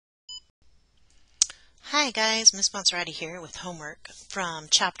Hi guys, Miss Monserrati here with homework from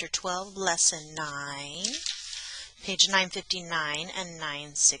Chapter 12, Lesson 9, page 959 and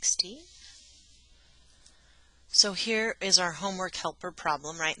 960. So here is our homework helper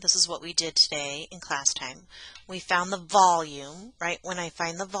problem, right? This is what we did today in class time. We found the volume, right? When I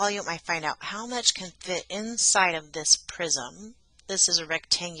find the volume, I find out how much can fit inside of this prism. This is a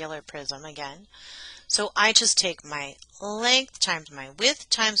rectangular prism again. So I just take my length times my width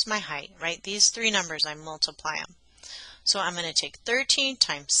times my height, right? These three numbers, I multiply them. So I'm going to take 13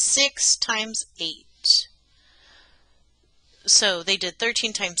 times 6 times 8. So they did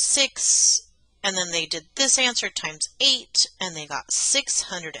 13 times 6, and then they did this answer times 8, and they got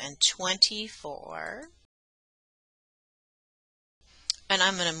 624. And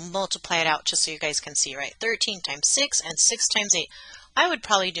I'm going to multiply it out just so you guys can see, right? 13 times 6 and 6 times 8. I would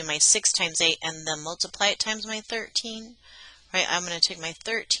probably do my 6 times 8 and then multiply it times my 13. Right, I'm going to take my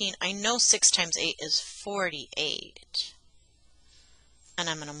 13. I know 6 times 8 is 48. And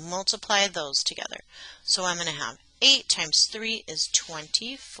I'm going to multiply those together. So I'm going to have 8 times 3 is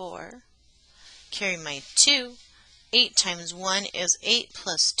 24. Carry my 2. 8 times 1 is 8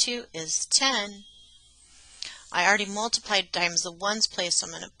 plus 2 is 10. I already multiplied times the ones place, so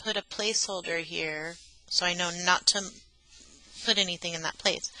I'm going to put a placeholder here so I know not to put anything in that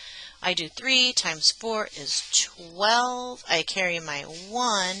place. I do 3 times 4 is 12. I carry my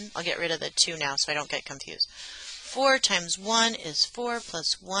 1. I'll get rid of the 2 now so I don't get confused. 4 times 1 is 4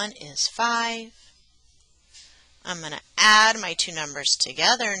 plus 1 is 5. I'm going to add my two numbers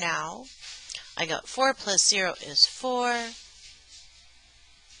together now. I got 4 plus 0 is 4.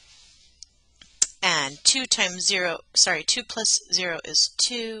 And 2 plus 0 is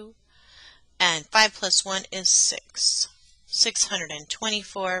 2. And 5 plus 1 is 6.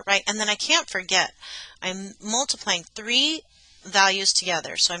 624, right? And then I can't forget, I'm multiplying three values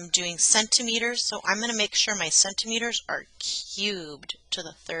together. So I'm doing centimeters. So I'm going to make sure my centimeters are cubed to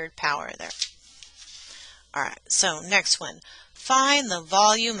the third power there. All right, so next one. Find the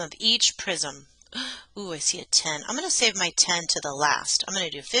volume of each prism. Ooh, I see a 10. I'm going to save my 10 to the last. I'm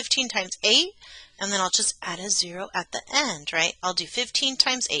going to do 15 times 8, and then I'll just add a 0 at the end, right? I'll do 15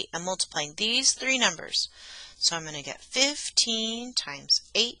 times 8. I'm multiplying these three numbers. So I'm going to get 15 times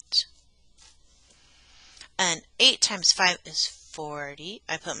 8. And 8 times 5 is 40.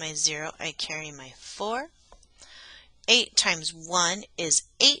 I put my 0. I carry my 4. 8 times 1 is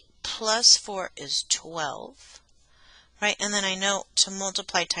 8 plus 4 is 12. Right, and then I know to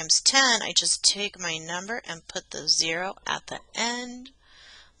multiply times 10, I just take my number and put the 0 at the end.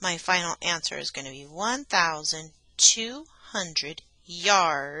 My final answer is going to be 1,200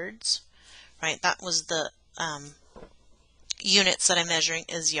 yards. Right, that was the units that I'm measuring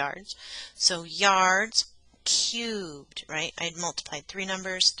is yards. So yards cubed, right? I multiplied three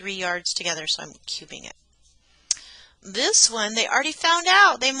numbers, 3 yards together, so I'm cubing it. This one, they already found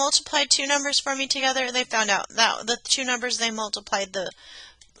out. They multiplied two numbers for me together. They found out that the two numbers they multiplied, the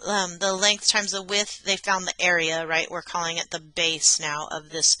length times the width, they found the area, right? We're calling it the base now of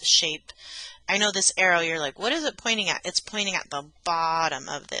this shape. I know this arrow, you're like, what is it pointing at? It's pointing at the bottom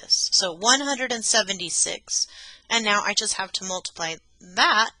of this. So 176. And now I just have to multiply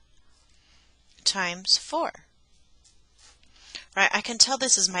that times 4. Right, I can tell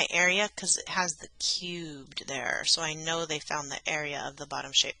this is my area because it has the cubed there. So I know they found the area of the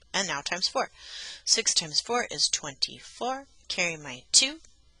bottom shape. And now times 4. 6 times 4 is 24. Carry my 2.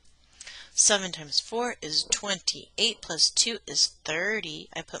 7 times 4 is 28 plus 2 is 30.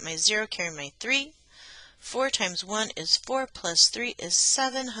 I put my 0, carry my 3. 4 times 1 is 4 plus 3 is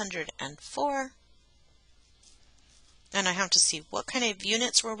 704. And I have to see what kind of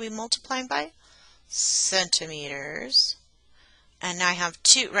units were we multiplying by? Centimeters. And now I have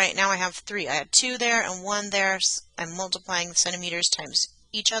 2, right now I have 3. I had 2 there and 1 there. I'm multiplying centimeters times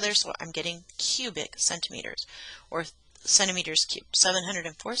each other, so I'm getting cubic centimeters, or centimeters cubed,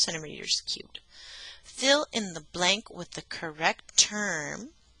 704 centimeters cubed. Fill in the blank with the correct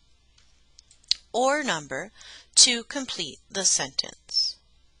term or number to complete the sentence.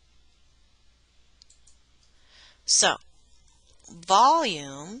 So,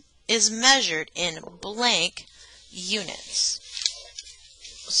 volume is measured in blank units.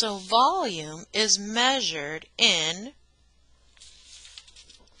 So volume is measured in,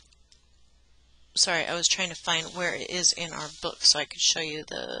 sorry, I was trying to find where it is in our book so I could show you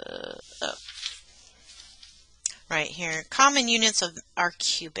the, right here, common units are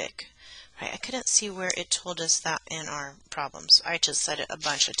cubic. Right, I couldn't see where it told us that in our problems. I just said it a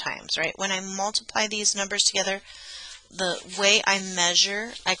bunch of times, right? When I multiply these numbers together, the way I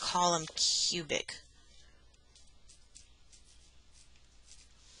measure, I call them cubic.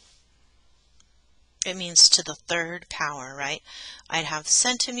 it means to the third power, right? I'd have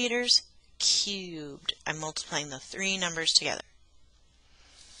centimeters cubed. I'm multiplying the three numbers together.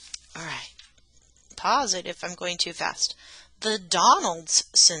 All right. Pause it if I'm going too fast. The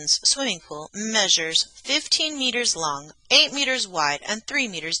Donaldson's swimming pool measures 15 meters long, 8 meters wide, and 3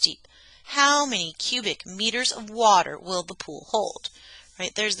 meters deep. How many cubic meters of water will the pool hold?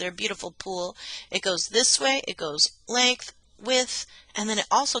 Right, there's their beautiful pool. It goes this way, it goes length, width, and then it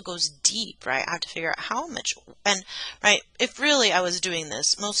also goes deep, right? I have to figure out how much, and right, if really I was doing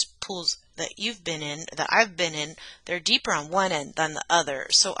this, most pools that you've been in, that I've been in, they're deeper on one end than the other.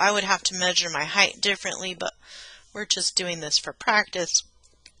 So I would have to measure my height differently, but we're just doing this for practice.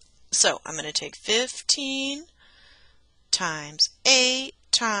 So I'm going to take 15 times 8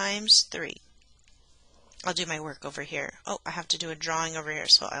 times 3. I'll do my work over here. Oh, I have to do a drawing over here,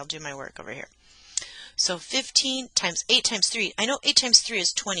 so I'll do my work over here. So 15 times 8 times 3. I know 8 times 3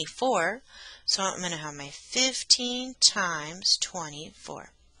 is 24, so I'm going to have my 15 times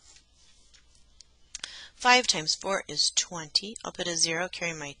 24. 5 times 4 is 20. I'll put a 0,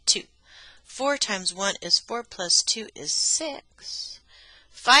 carry my 2. 4 times 1 is 4 plus 2 is 6.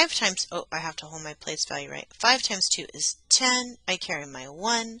 5 times, oh, I have to hold my place value right. 5 times 2 is 10. I carry my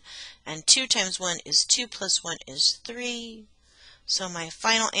 1. And 2 times 1 is 2 plus 1 is 3. So my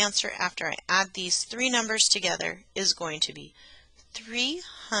final answer after I add these three numbers together is going to be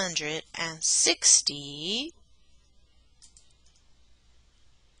 360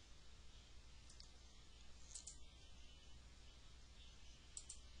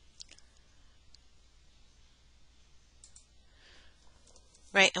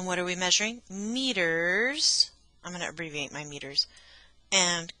 right, and what are we measuring? Meters. I'm going to abbreviate my meters.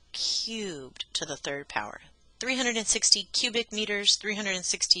 And cubed to the third power. 360 cubic meters,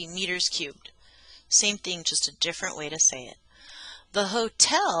 360 meters cubed. Same thing, just a different way to say it. The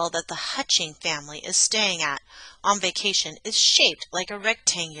hotel that the Hutching family is staying at on vacation is shaped like a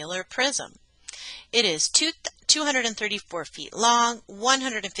rectangular prism. It is 234 feet long,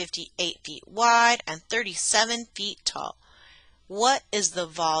 158 feet wide, and 37 feet tall. What is the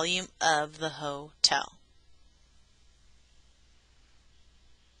volume of the hotel?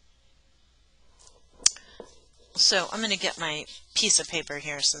 So I'm going to get my piece of paper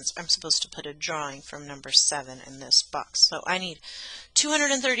here since I'm supposed to put a drawing from number 7 in this box. So I need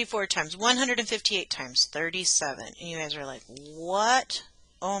 234 times 158 times 37. And you guys are like, what?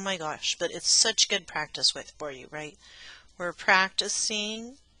 Oh my gosh, but it's such good practice for you, right? We're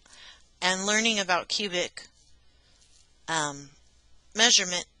practicing and learning about cubic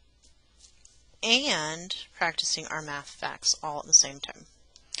measurement and practicing our math facts all at the same time.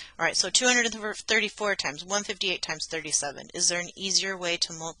 All right, so 234 times 158 times 37. Is there an easier way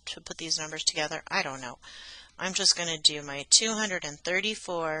to put these numbers together? I don't know. I'm just going to do my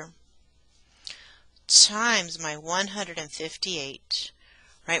 234 times my 158.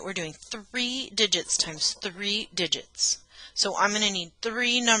 Right, we're doing 3 digits times 3 digits. So I'm going to need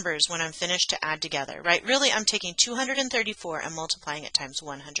 3 numbers when I'm finished to add together, right? Really, I'm taking 234 and multiplying it times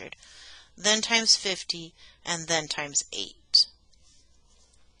 100, then times 50, and then times 8.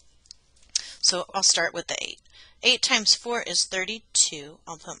 So I'll start with the 8. 8 times 4 is 32.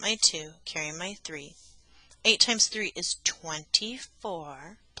 I'll put my 2, carry my 3. 8 times 3 is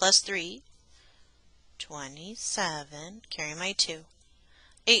 24, plus 3, 27, carry my 2.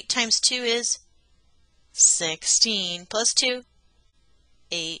 8 times 2 is 16, plus 2,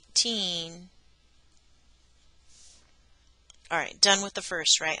 18. All right, done with the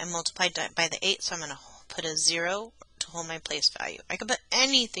first, right? I multiplied by the 8, so I'm going to put a 0 to hold my place value. I can put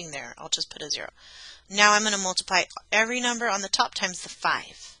anything there. I'll just put a 0. Now I'm going to multiply every number on the top times the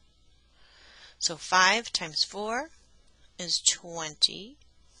 5. So 5 times 4 is 20.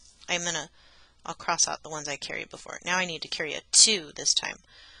 I'll cross out the ones I carried before. Now I need to carry a 2 this time.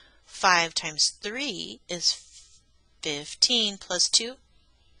 5 times 3 is 15 plus 2,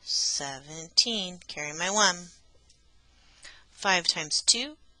 17. Carry my 1. 5 times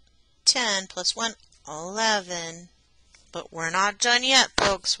 2, 10 plus 1, 11. But we're not done yet,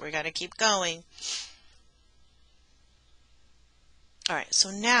 folks. We got to keep going. All right,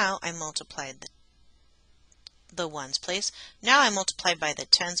 so now I multiplied the ones place. Now I multiplied by the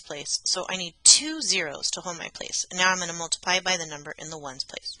tens place. So I need 2 zeros to hold my place. And now I'm going to multiply by the number in the ones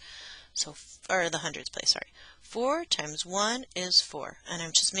place. So, or the hundreds place, sorry. 4 times 1 is 4. And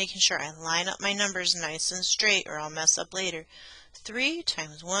I'm just making sure I line up my numbers nice and straight or I'll mess up later. 3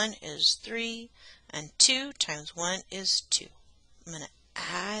 times 1 is 3. And 2 times 1 is 2. I'm going to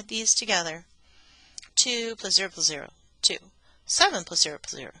add these together. 2 plus 0 plus 0, 2. 7 plus 0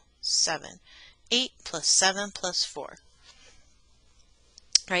 plus 0, 7. 8 plus 7 plus 4.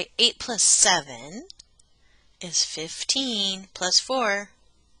 Right, 8 plus 7 is 15 plus 4,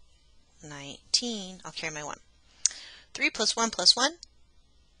 19. I'll carry my 1. 3 plus 1 plus 1,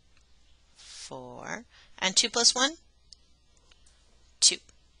 4. And 2 plus 1, 2.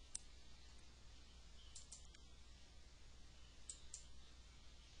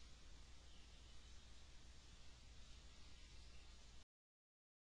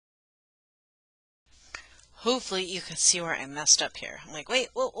 Hopefully you can see where I messed up here. I'm like, wait,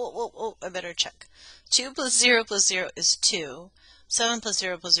 whoa, I better check. 2 plus 0 is 2. 7 plus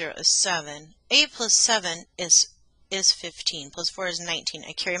 0 plus 0 is 7. 8 plus 7 is 15. Plus 4 is 19.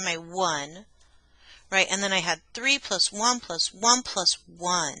 I carry my 1, right? And then I had 3 plus 1 plus 1 plus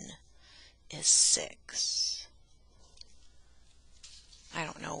 1 is 6. I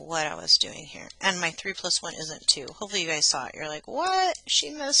don't know what I was doing here. And my 3 plus 1 isn't 2. Hopefully you guys saw it. You're like, what? She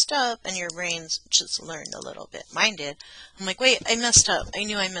messed up. And your brains just learned a little bit. Mine did. I'm like, wait, I messed up. I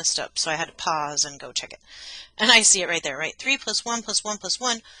knew I messed up. So I had to pause and go check it. And I see it right there, right? 3 plus 1 plus 1 plus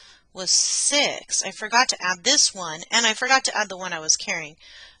 1 was 6. I forgot to add this one. And I forgot to add the one I was carrying.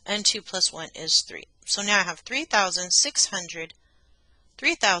 And 2 plus 1 is 3. So now I have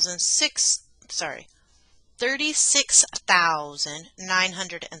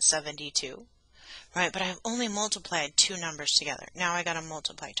 36,972. Right, but I've only multiplied 2 numbers together. Now I got to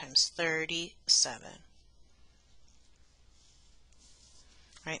multiply times 37.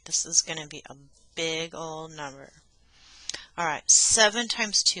 Right, this is going to be a big old number. All right, 7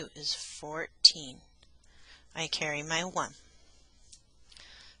 times 2 is 14. I carry my 1.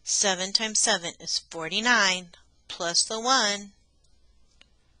 7 times 7 is 49, plus the 1,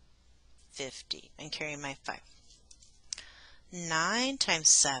 50. I carry my 5. 9 times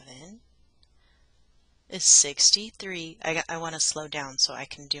 7 is 63. I want to slow down so I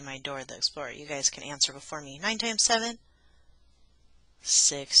can do my Dora the Explorer. You guys can answer before me. 9 times 7,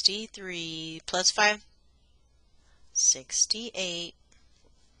 63, plus 5, 68.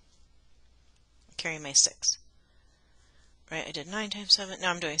 Carry my 6. Right, I did 9 times 7.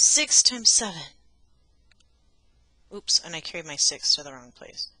 Now I'm doing 6 times 7. Oops, and I carried my 6 to the wrong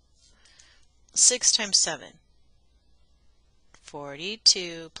place. 6 times 7,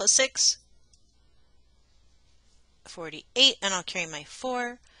 42, plus 6, 48, and I'll carry my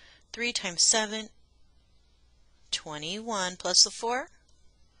 4. 3 times 7, 21, plus the 4,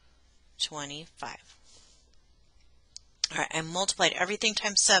 25. All right, I multiplied everything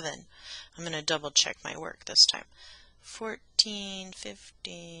times 7. I'm going to double check my work this time. 14,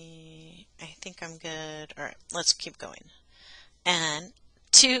 50, I think I'm good. All right, let's keep going. And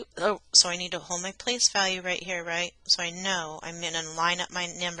 2, so I need to hold my place value right here, right? So I know I'm going to line up my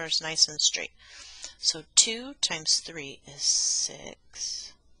numbers nice and straight. So 2 times 3 is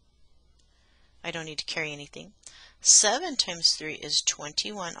 6. I don't need to carry anything. 7 times 3 is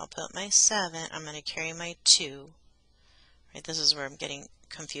 21. I'll put my 7. I'm going to carry my 2. Right, this is where I'm getting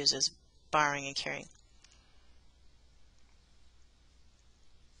confused, is borrowing and carrying.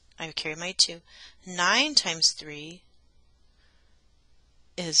 I carry my 2. 9 times 3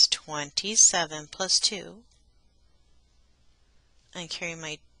 is 27 plus 2. I carry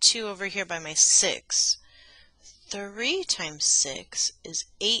my 2 over here by my 6. 3 times 6 is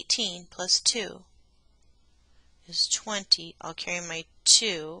 18 plus 2 is 20. I'll carry my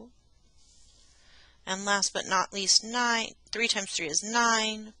 2. And last but not least, 9. 3 times 3 is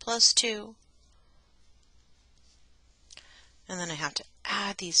 9 plus 2. And then I have to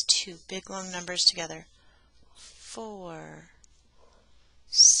add these 2 big long numbers together. 4,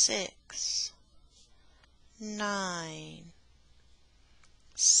 6, 9,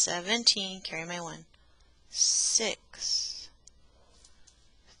 17, carry my 1, 6,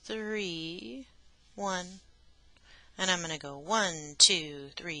 3, 1, and I'm going to go 1,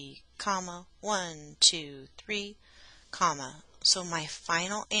 2, 3, comma, 1, 2, 3, comma. So my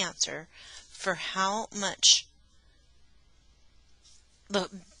final answer for how much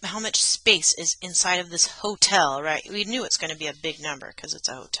space is inside of this hotel, right? We knew it's going to be a big number because it's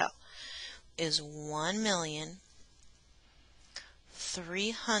a hotel, is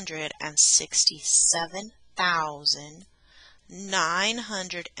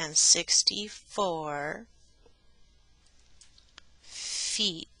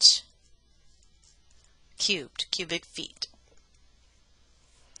feet cubed, cubic feet.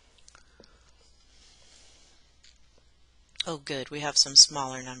 Oh good, we have some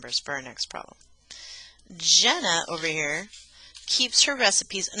smaller numbers for our next problem. Jenna over here keeps her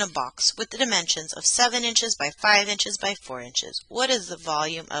recipes in a box with the dimensions of 7 inches by 5 inches by 4 inches. What is the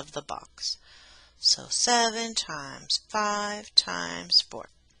volume of the box? So 7 times 5 times 4.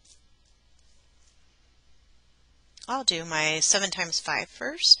 I'll do my 7 times 5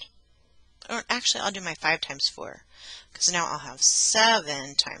 first. Or actually, I'll do my 5 times 4, because now I'll have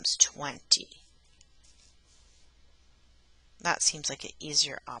 7 times 20. That seems like an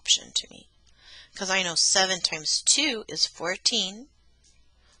easier option to me, because I know 7 times 2 is 14.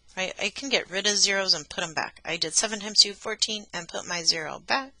 Right? I can get rid of zeros and put them back. I did 7 times 2, 14, and put my 0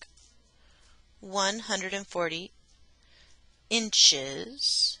 back. 140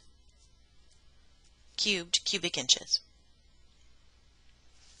 inches cubed, cubic inches.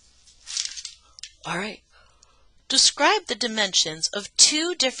 All right. Describe the dimensions of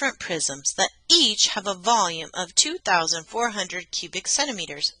 2 different prisms that each have a volume of 2,400 cubic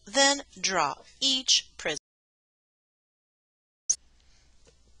centimeters. Then draw each prism.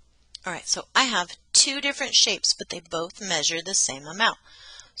 All right, so I have 2 different shapes, but they both measure the same amount.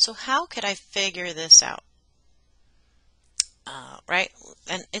 So how could I figure this out? Right,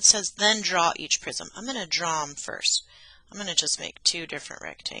 and it says then draw each prism. I'm going to draw them first. I'm going to just make 2 different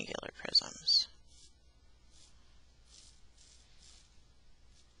rectangular prisms.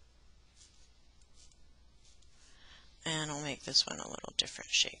 And I'll make this one a little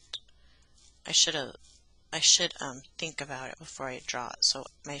different shaped. I should think about it before I draw it, so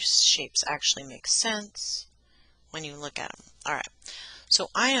my shapes actually make sense when you look at them. All right, so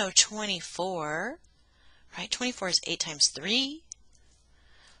I know 24, right? 24 is 8 times 3.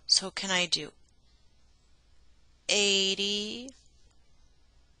 So can I do 80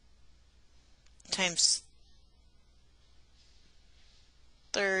 times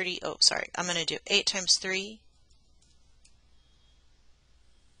 30? Oh, sorry. I'm going to do 8 times 3.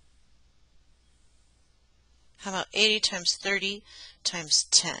 How about 80 times 30 times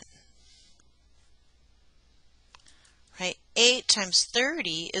 10? Right? 8 times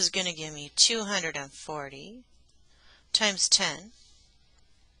 30 is going to give me 240 times 10.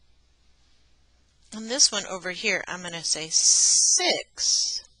 And this one over here, I'm going to say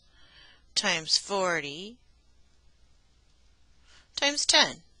 6 times 40 times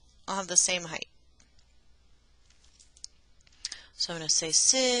 10. I'll have the same height. So I'm going to say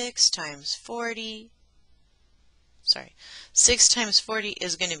 6 times 40. Sorry, 6 times 40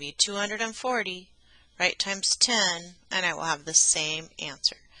 is going to be 240, right, times 10, and I will have the same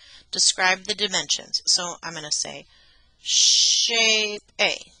answer. Describe the dimensions. So I'm going to say shape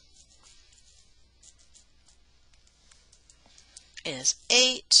A is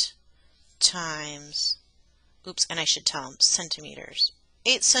 8 times, oops, and I should tell them centimeters.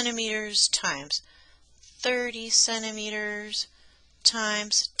 8 centimeters times 30 centimeters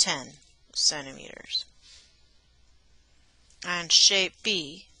times 10 centimeters. And shape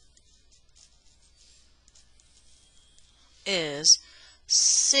B is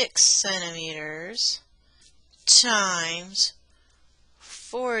 6 centimeters times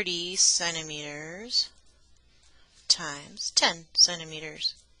 40 centimeters times 10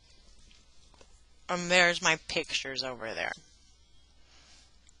 centimeters. And there's my pictures over there.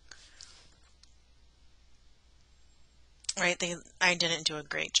 Right, I didn't do a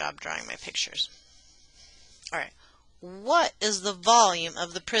great job drawing my pictures. All right, what is the volume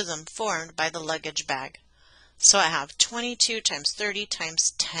of the prism formed by the luggage bag? So I have 22 times 30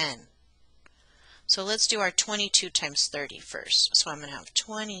 times 10. So let's do our 22 times 30 first. So I'm going to have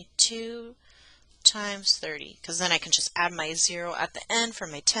 22 times 30, because then I can just add my 0 at the end for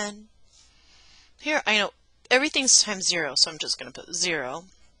my 10. Here, I know everything's times 0, so I'm just going to put 0.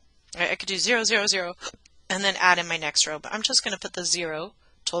 I could do 0, 0, 0, and then add in my next row, but I'm just going to put the 0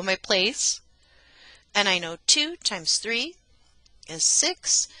 to my place. And I know 2 times 3 is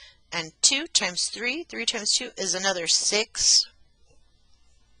 6, and 2 times 3, 3 times 2 is another 6.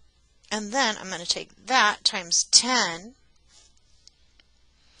 And then I'm going to take that times 10,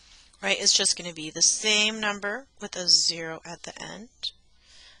 right? It's just going to be the same number with a 0 at the end.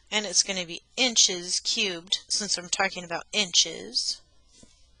 And it's going to be inches cubed, since I'm talking about inches.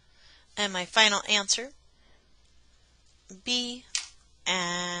 And my final answer, B,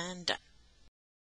 and